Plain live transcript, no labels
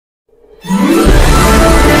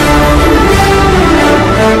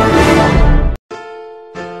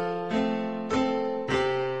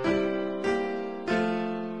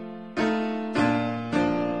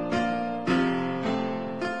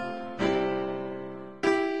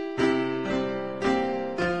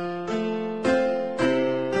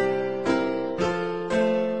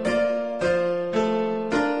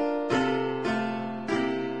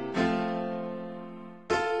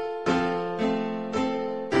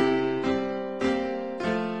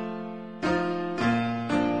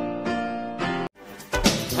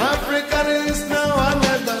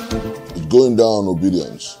going down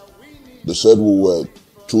obedience. They said we were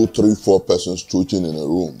 2, 3, 4 persons tweeting in a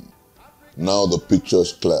room. Now the picture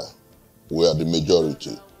is clear. We are the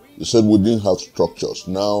majority. They said we didn't have structures.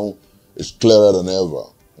 Now it's clearer than ever.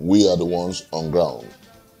 We are the ones on ground.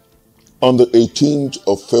 On the 18th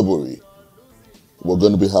of February, we're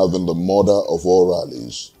going to be having the mother of all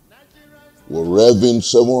rallies. We're revving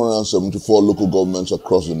 774 local governments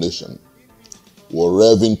across the nation. We're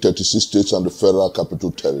revving 36 states and the Federal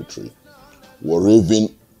Capital Territory. We're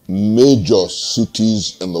revving major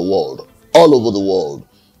cities in the world, all over the world.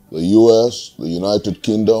 The US, the United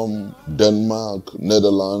Kingdom, Denmark,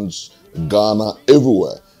 Netherlands, Ghana,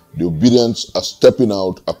 everywhere. The obedience are stepping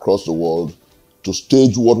out across the world to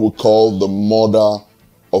stage what we call the mother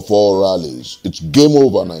of all rallies. It's game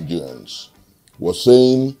over, Nigerians. We're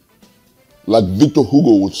saying, like Victor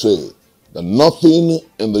Hugo would say, that nothing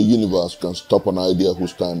in the universe can stop an idea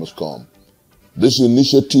whose time has come. This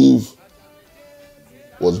initiative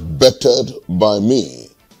was bettered by me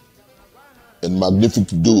and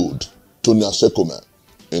magnificent dude, Tony Asekome,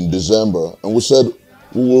 in December. And we said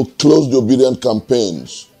we will close the obedient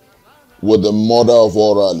campaigns with the mother of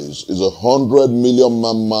all rallies. It's 100 million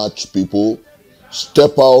man march, people.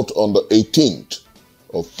 Step out on the 18th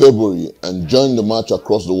of February and join the march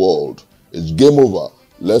across the world. It's game over.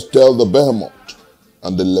 Let's tell the Behemoth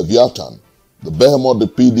and the Leviathan, the Behemoth, the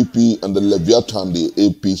PDP, and the Leviathan, the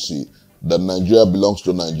APC, that Nigeria belongs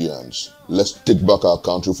to Nigerians. Let's take back our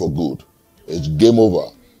country for good. It's game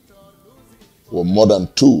over. We're more than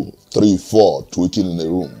 2, 3, 4 tweeting in a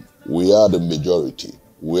room. We are the majority.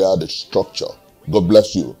 We are the structure. God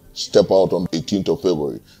bless you. Step out on the 18th of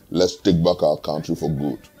February. Let's take back our country for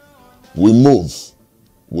good. We move.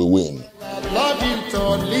 We win. Love him to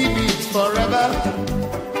live it forever.